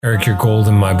Eric, you're gold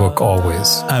in my book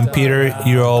always. And Peter,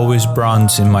 you're always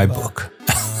bronze in my book.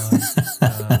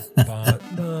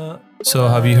 So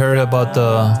have you heard about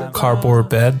the cardboard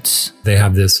beds? They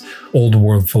have this old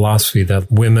world philosophy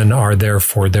that women are there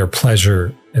for their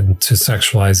pleasure and to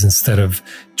sexualize instead of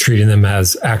treating them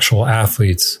as actual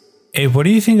athletes. Hey, what do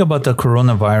you think about the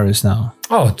coronavirus now?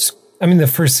 Oh, the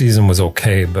first season was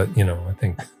okay, but, I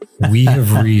think we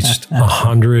have reached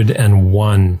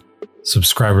 101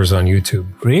 subscribers on YouTube.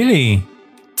 Really?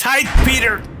 Tight,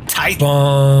 Peter. Tight.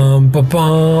 Bum, ba,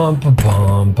 bum, ba,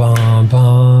 bum, bum,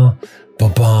 bum.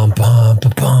 Wow.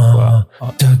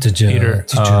 Peter,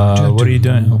 what are you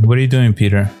doing? What are you doing,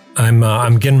 Peter?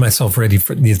 I'm getting myself ready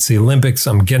for it's the Olympics.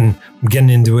 I'm getting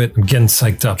into it. I'm getting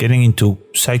psyched up.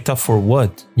 Psyched up for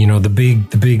what?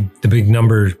 The big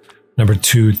number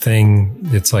 2 thing.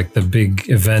 It's like the big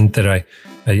event that I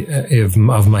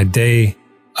of my day.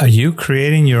 Are you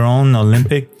creating your own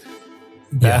Olympic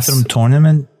bathroom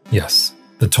tournament? Yes,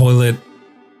 the toilet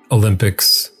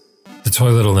Olympics. The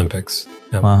toilet Olympics.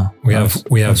 Yeah. Wow, we have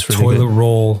really toilet good.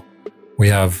 roll. We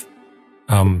have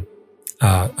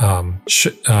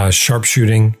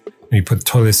sharpshooting. You put the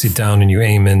toilet seat down and you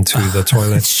aim into the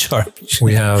toilet. Sharp.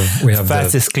 We have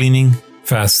fastest cleaning.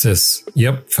 Fastest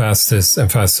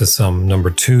number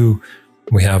 2.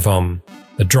 We have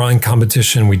the drawing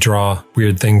competition. We draw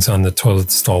weird things on the toilet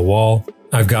stall wall.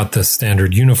 I've got the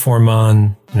standard uniform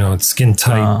on. It's skin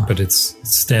tight, but it's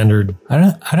standard.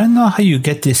 I don't know how you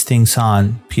get these things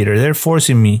on, Peter. They're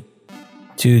forcing me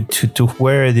to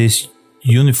wear these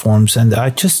uniforms, and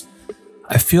I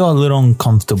feel a little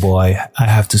uncomfortable. I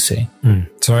have to say.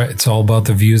 It's all about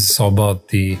the views. It's all about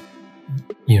the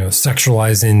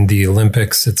sexualizing the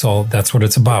Olympics. That's what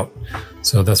it's about.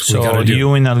 So that's what we gotta do.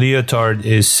 You in a leotard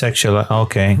is sexual.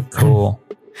 Okay, cool.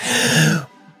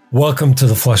 Welcome to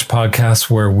the Flush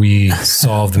Podcast, where we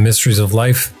solve the mysteries of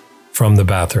life from the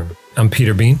bathroom. I'm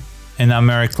Peter Bean. And I'm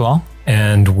Eric Law.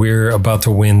 And we're about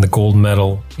to win the gold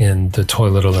medal in the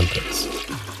Toilet Olympics.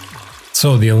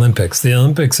 So the Olympics,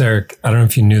 Eric, I don't know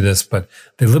if you knew this, but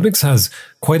the Olympics has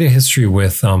quite a history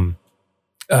with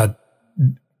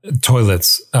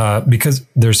toilets because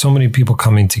there's so many people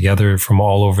coming together from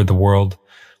all over the world.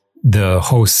 The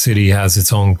host city has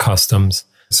its own customs.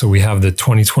 So we have the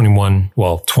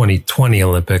 2020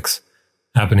 Olympics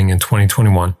happening in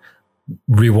 2021.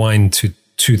 Rewind to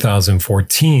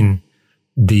 2014,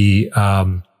 the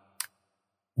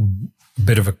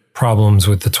bit of problems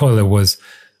with the toilet was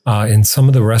in some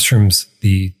of the restrooms,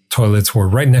 the toilets were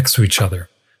right next to each other.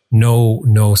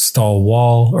 No stall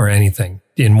wall or anything.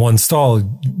 In one stall,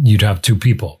 you'd have 2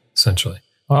 people, essentially.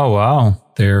 Oh, wow.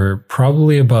 They're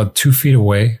probably about 2 feet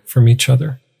away from each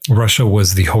other. Russia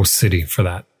was the host city for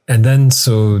that. And then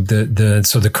so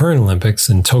the current Olympics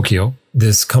in Tokyo,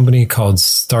 this company called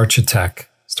Starchatek,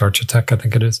 I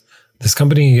think it is. This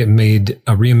company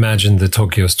reimagined the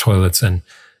Tokyo's toilets, and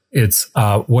it's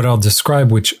what I'll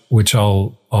describe, which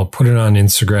I'll put it on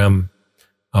Instagram,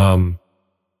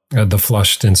 the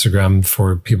Flushed Instagram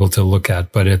for people to look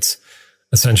at. But it's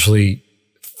essentially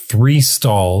 3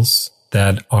 stalls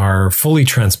that are fully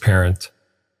transparent,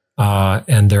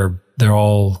 and they're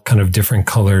all kind of different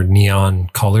colored neon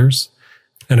colors.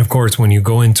 And of course, when you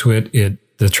go into it,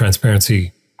 the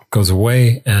transparency goes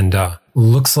away and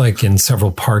looks like in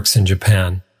several parks in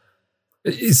Japan.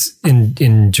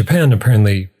 In Japan,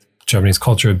 apparently, Japanese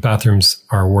culture, bathrooms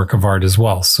are a work of art as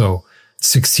well. So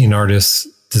 16 artists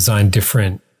designed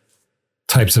different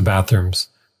types of bathrooms,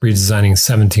 redesigning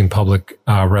 17 public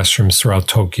restrooms throughout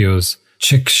Tokyo's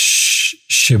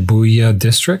Shibuya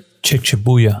district.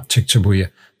 Shibuya.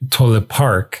 Toilet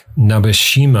Park,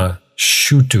 Nabeshima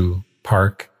Shuto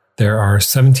Park. There are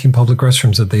 17 public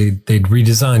restrooms that they'd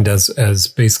redesigned as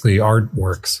basically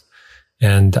artworks,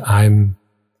 and I'm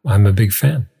a big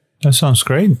fan. That sounds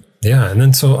great. Yeah, and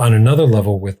then so on another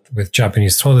level with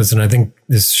Japanese toilets, and I think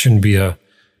this shouldn't be a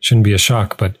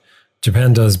shock, but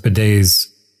Japan does bidets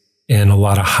in a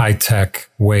lot of high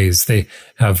tech ways. They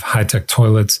have high tech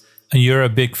toilets. And you're a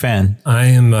big fan. I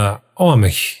am. I'm a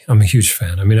huge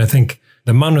fan. I think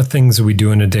the amount of things that we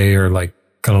do in a day are like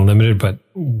kind of limited, but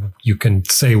you can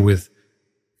say with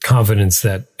confidence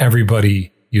that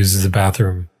everybody uses the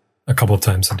bathroom a couple of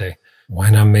times a day. Why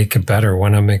not make it better? Why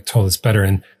not make toilets better?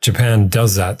 And Japan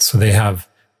does that. So they have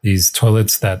these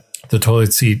toilets that the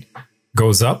toilet seat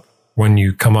goes up when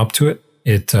you come up to it.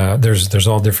 There's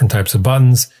all different types of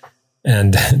buttons,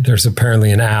 and there's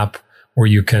apparently an app where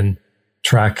you can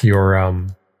track your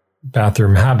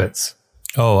bathroom habits.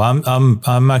 Oh,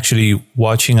 I'm actually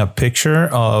watching a picture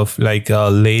of like a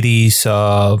lady's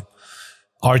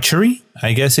archery,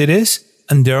 I guess it is.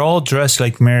 and they're all dressed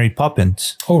like Mary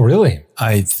Poppins. Oh, really?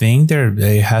 I think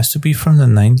it has to be from the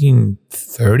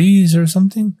 1930s or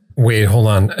something. Wait, hold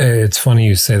on. It's funny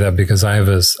you say that because I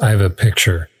have a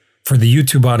picture. For the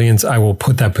YouTube audience, I will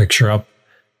put that picture up.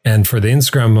 And for the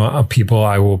Instagram people,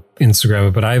 I will Instagram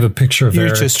it. But I have a picture of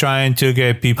You're just trying to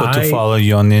get people to follow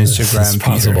you on Instagram,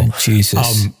 possible. Peter.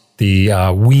 Jesus. The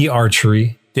Wii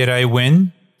Archery. Did I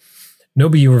win? No,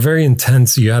 but you were very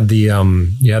intense. You had the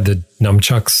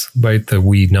nunchucks, right? The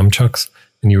Wii nunchucks.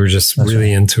 And you were just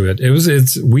really into it.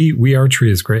 Wii Archery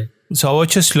is great. So I was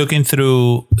just looking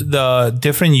through the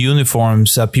different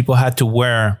uniforms that people had to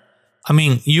wear. I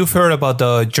mean, you've heard about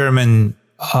the German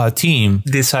team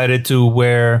decided to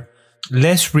wear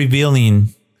less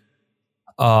revealing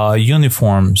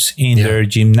uniforms in their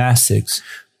gymnastics.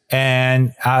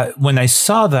 And when I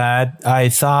saw that, I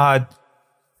thought,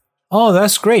 oh,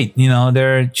 that's great. You know,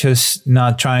 they're just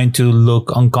not trying to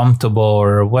look uncomfortable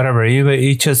or whatever.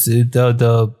 It's just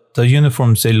the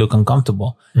uniforms, they look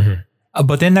uncomfortable. Mm-hmm.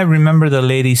 But then I remember the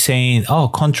lady saying, oh,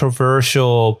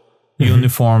 controversial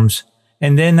uniforms.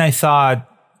 And then I thought,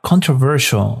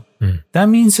 controversial. That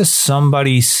means that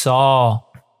somebody saw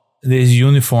these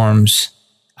uniforms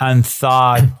and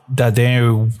thought that they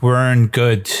weren't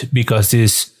good because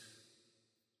this,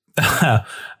 how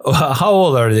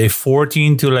old are they?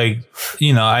 14 to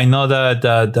I know that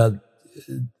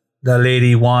the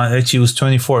lady she was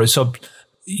 24. So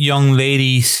young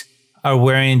ladies are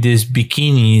wearing these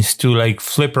bikinis to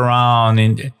flip around.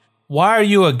 And why are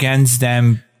you against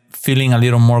them feeling a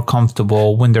little more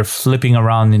comfortable when they're flipping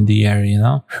around in the air,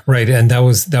 Right. And that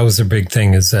was their big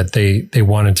thing, is that they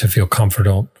wanted to feel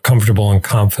comfortable and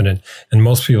confident. And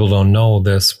most people don't know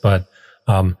this, but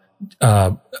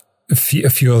a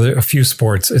few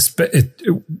sports,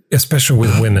 especially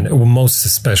with women, most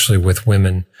especially with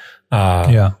women,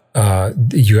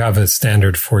 you have a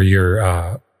standard for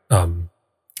your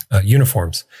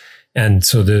uniforms. And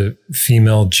so the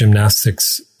female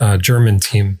gymnastics German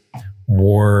team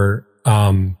wore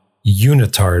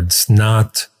unitards,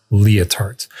 not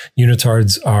leotards.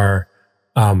 Unitards are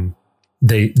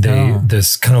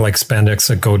this kind of like spandex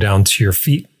that go down to your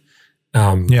feet.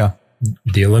 The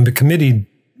Olympic Committee,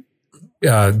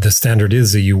 the standard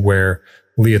is that you wear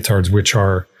leotards, which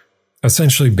are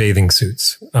essentially bathing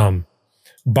suits,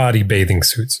 body bathing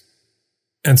suits.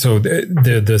 And so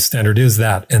the standard is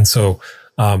that. And so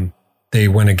they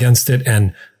went against it.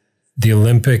 And the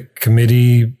Olympic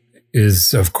Committee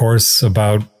is, of course,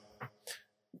 about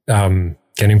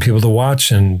getting people to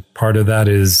watch. And part of that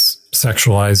is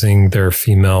sexualizing their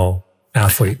female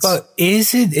athletes. But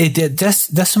is it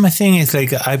that's my thing. Is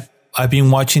I've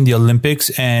been watching the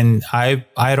Olympics, and I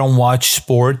don't watch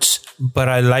sports, but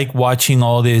I like watching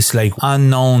all these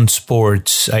unknown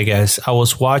sports, I guess. I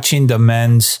was watching the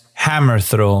men's hammer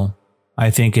throw. I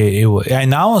think it was,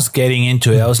 and I was getting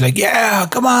into it. I was like, yeah,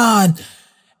 come on.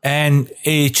 And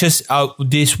it just,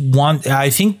 this one,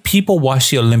 I think people watch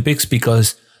the Olympics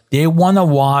because they want to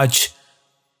watch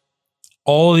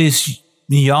all these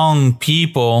young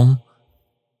people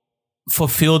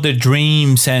fulfill their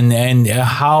dreams and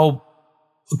how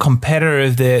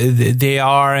competitive they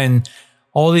are, and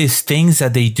all these things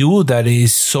that they do that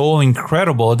is so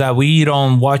incredible that we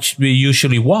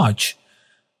usually watch,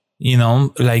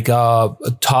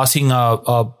 tossing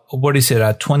a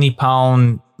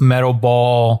 20-pound metal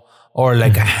ball, or a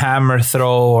hammer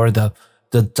throw, or the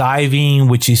diving,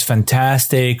 which is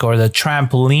fantastic, or the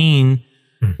trampoline,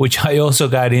 which I also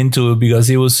got into because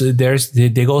they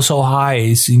go so high.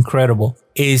 It's incredible.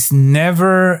 It's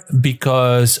never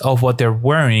because of what they're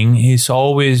wearing. It's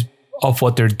always of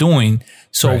what they're doing.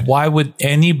 So why would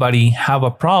anybody have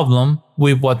a problem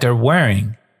with what they're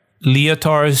wearing?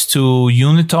 Leotards to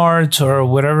unitards or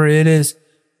whatever it is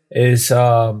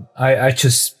I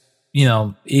just,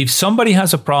 if somebody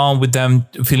has a problem with them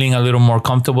feeling a little more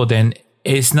comfortable, then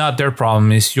it's not their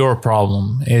problem. It's your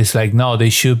problem. It's no, they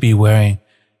should be wearing,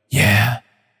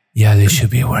 they should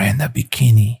be wearing the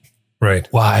bikini. Right.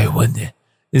 Why would they?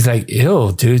 It's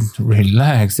ew, dude,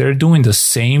 relax. They're doing the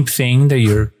same thing that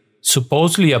you're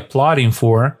supposedly applauding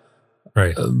for.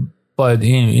 Right. But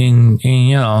in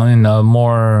a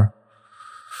more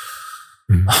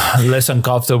less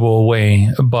uncomfortable way.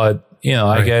 But,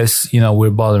 I guess,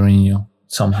 we're bothering you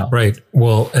somehow. Right.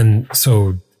 Well, and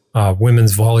so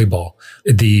women's volleyball,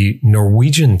 the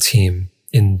Norwegian team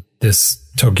in this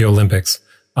Tokyo Olympics,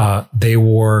 they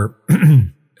wore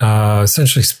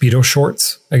essentially Speedo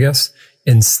shorts, I guess,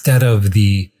 instead of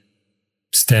the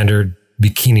standard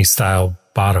bikini style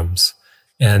bottoms.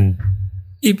 And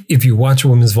if you watch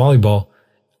women's volleyball,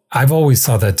 I've always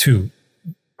thought that too.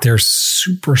 They're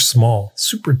super small,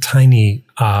 super tiny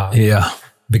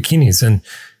bikinis. And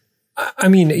I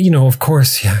mean, of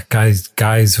course, yeah,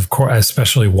 guys, of course,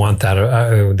 especially want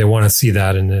that. They want to see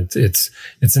that. And it's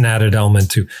an added element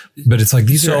too. But it's like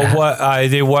these are. So what, are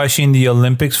they watching the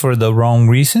Olympics for the wrong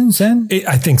reasons then?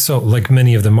 I think so. Like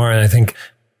many of them are. And I think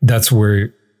that's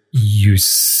where you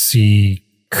see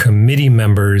committee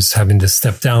members having to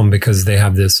step down because they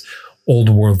have this old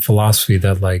world philosophy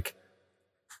that like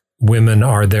women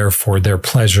are there for their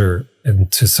pleasure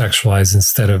and to sexualize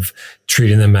instead of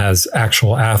treating them as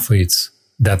actual athletes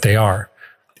that they are.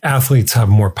 Athletes have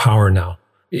more power now.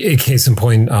 Case in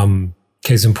point,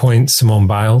 Simone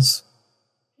Biles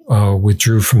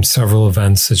withdrew from several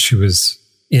events that she was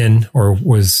in or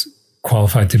was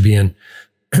qualified to be in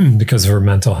because of her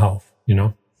mental health,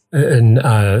 And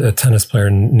a tennis player,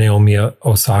 Naomi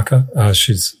Osaka,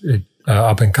 she's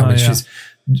up and coming. Oh, yeah. She's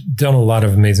done a lot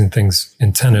of amazing things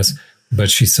in tennis. But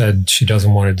she said she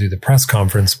doesn't want to do the press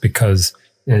conference because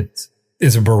it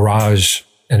is a barrage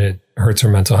and it hurts her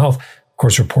mental health. Of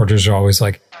course, reporters are always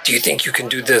like, do you think you can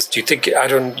do this? Do you think,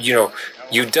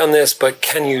 you've done this, but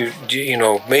can you,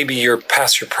 maybe you're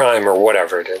past your prime or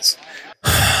whatever it is.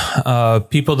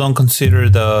 People don't consider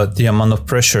the amount of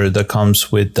pressure that comes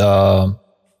with the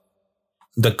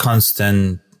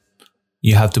constant,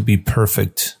 you have to be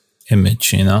perfect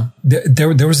image,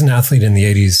 There was an athlete in the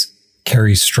 80s,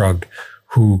 Carrie Strug,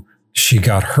 who she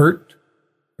got hurt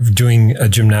doing a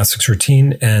gymnastics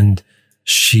routine, and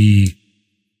she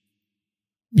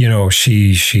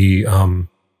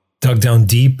dug down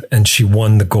deep and she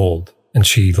won the gold. And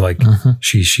she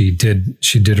she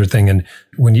did her thing. And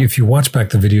if you watch back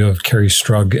the video of Carrie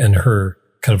Strug and her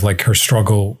kind of like her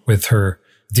struggle with her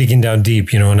digging down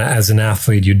deep, and as an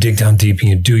athlete, you dig down deep and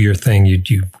you do your thing, you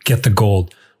get the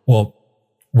gold. Well,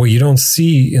 what you don't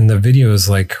see in the video is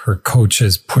like her coach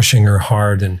is pushing her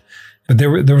hard, but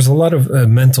there was a lot of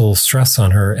mental stress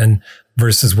on her, and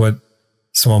versus what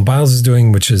Simone Biles is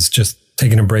doing, which is just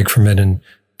taking a break from it and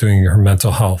doing her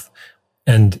mental health.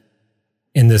 And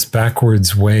in this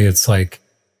backwards way, it's like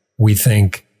we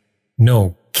think,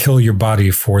 no, kill your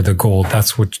body for the gold.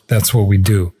 That's what we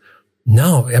do.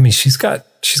 No, I mean she's got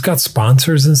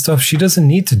sponsors and stuff. She doesn't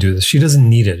need to do this. She doesn't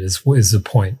need it. Is the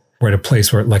point. We're at a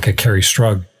place where, like a Carrie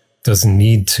Strug, doesn't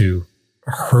need to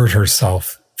hurt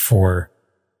herself for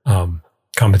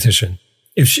competition.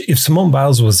 If Simone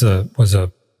Biles was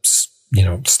a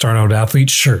start out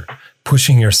athlete, sure,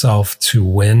 pushing yourself to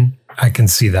win, I can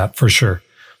see that for sure.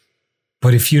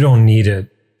 But if you don't need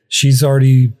it, she's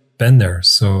already been there,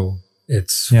 so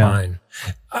it's fine.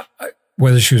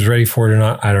 Whether she was ready for it or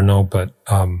not, I don't know, but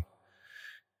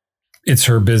it's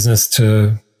her business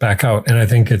to back out. And I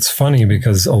think it's funny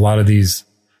because a lot of these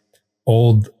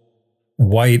old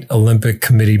white Olympic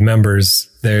Committee members,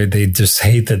 they just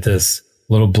hate that this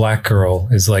little black girl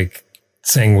is like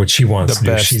saying what she wants to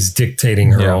do. She's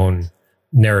dictating her own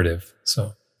narrative.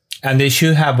 So, and they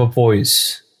should have a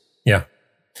voice. Yeah.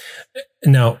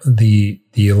 Now the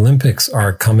Olympics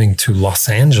are coming to Los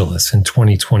Angeles in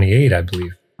 2028, I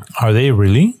believe. Are they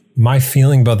really? My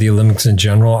feeling about the Olympics in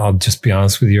general, I'll just be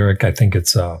honest with you, Eric. I think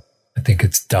it's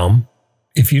dumb.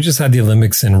 If you just had the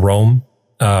Olympics in Rome,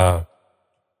 or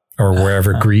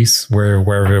wherever, Greece,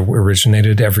 wherever it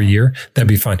originated every year, that'd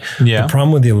be fine. Yeah. The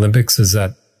problem with the Olympics is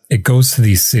that it goes to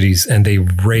these cities and they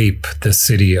rape the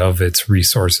city of its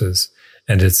resources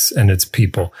and its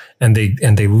people. And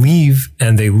they leave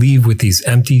with these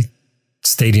empty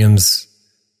stadiums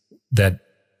that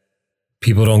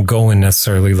people don't go in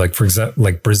necessarily. Like, for example,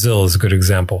 like Brazil is a good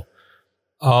example.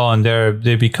 Oh, and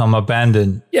they become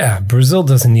abandoned. Yeah, Brazil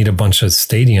doesn't need a bunch of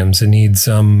stadiums. It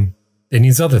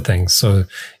needs other things. So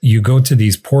you go to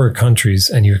these poorer countries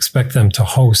and you expect them to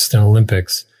host an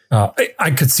Olympics.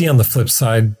 I could see on the flip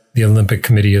side, the Olympic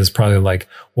Committee is probably like,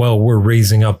 well, we're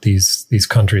raising up these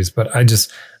countries, but I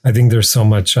think there's so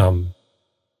much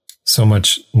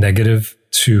negative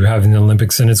to having the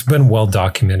Olympics, and it's been well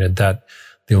documented that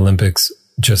the Olympics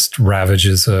just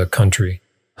ravages a country.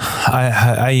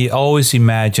 I always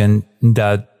imagine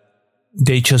that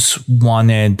they just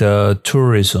wanted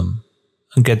tourism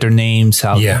and get their names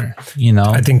out there.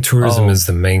 I think tourism is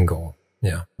the main goal.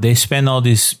 Yeah, they spend all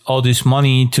this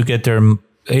money to get their.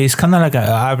 It's kind of like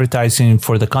advertising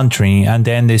for the country, and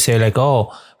then they say like,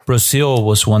 "Oh, Brazil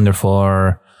was wonderful,"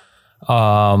 or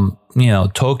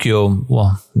Tokyo.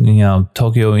 Well,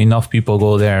 Tokyo. Enough people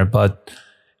go there, but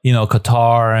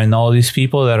Qatar and all these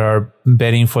people that are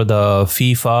betting for the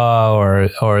FIFA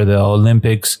or the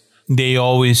Olympics. They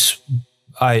always.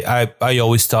 I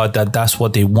always thought that that's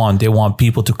what they want. They want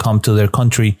people to come to their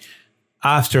country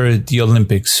after the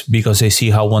Olympics because they see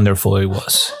how wonderful it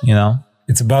was,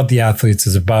 It's about the athletes.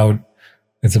 It's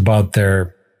about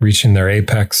their reaching their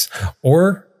apex,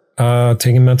 or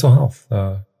taking mental health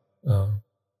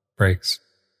breaks.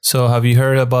 So have you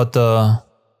heard about the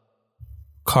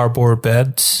cardboard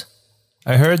beds?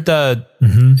 I heard that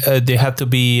they have to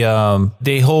be,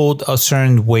 they hold a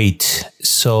certain weight.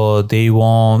 So they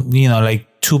won't, like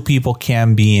 2 people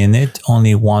can be in it,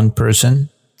 only 1 person.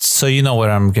 So you know what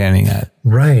I'm getting at.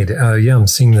 Right. Yeah, I'm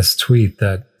seeing this tweet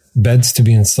that beds to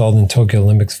be installed in Tokyo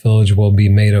Olympics Village will be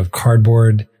made of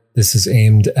cardboard. This is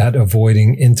aimed at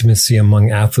avoiding intimacy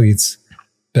among athletes.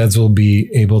 Beds will be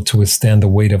able to withstand the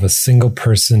weight of a single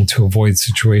person to avoid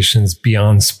situations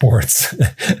beyond sports.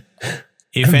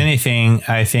 If anything,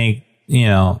 I think,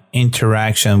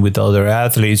 interaction with other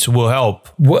athletes will help.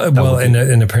 Well,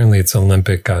 and apparently it's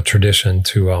Olympic tradition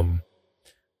to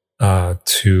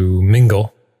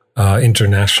mingle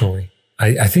internationally.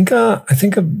 I think a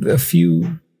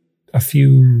few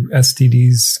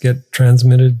STDs get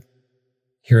transmitted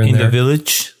here and there. In the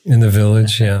village? In the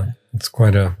village, yeah. It's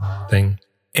quite a thing.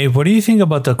 Hey, what do you think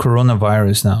about the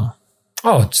coronavirus now?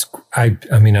 Oh, I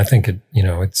think it,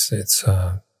 it's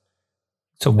a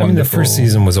wonderful... the first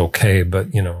season was okay, but,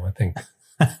 I think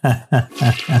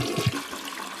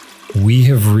we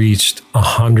have reached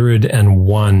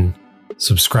 101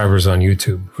 subscribers on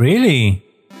YouTube. Really?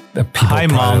 Hi,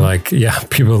 Mom.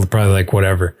 People are probably like,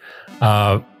 whatever.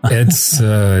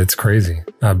 It's crazy.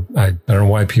 I don't know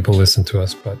why people listen to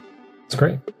us, but it's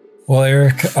great. Well,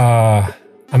 Eric,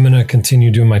 I'm going to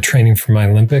continue doing my training for my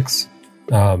Olympics.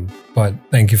 But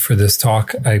thank you for this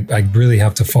talk. I really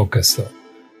have to focus though.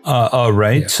 All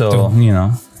right. Yeah, so,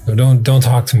 don't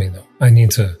talk to me though. I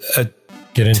need to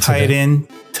get into tie it in,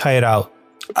 tie it out.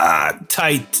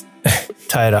 Tight.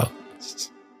 Tie it out.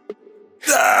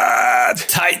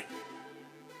 Tight.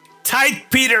 Tight,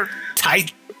 Peter.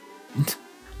 Tight.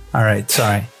 All right.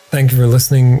 Sorry. Thank you for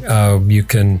listening. You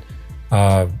can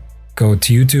go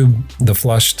to YouTube,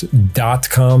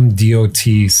 theflushed.com,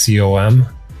 DOTCOM.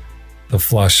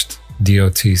 TheFlushed,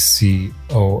 DOTCOM.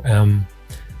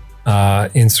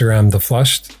 Instagram,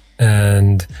 TheFlushed.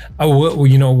 And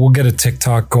we'll get a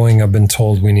TikTok going. I've been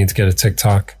told we need to get a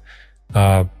TikTok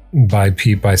by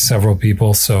several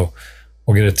people. So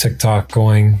we'll get a TikTok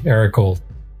going. Eric will,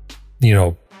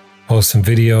 post some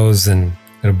videos and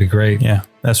it'll be great. Yeah,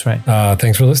 that's right.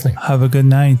 Thanks for listening. Have a good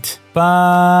night.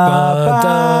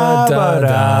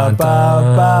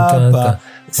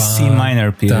 C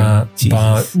minor, Peter.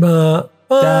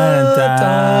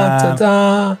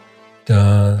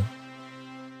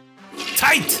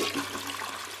 Tight.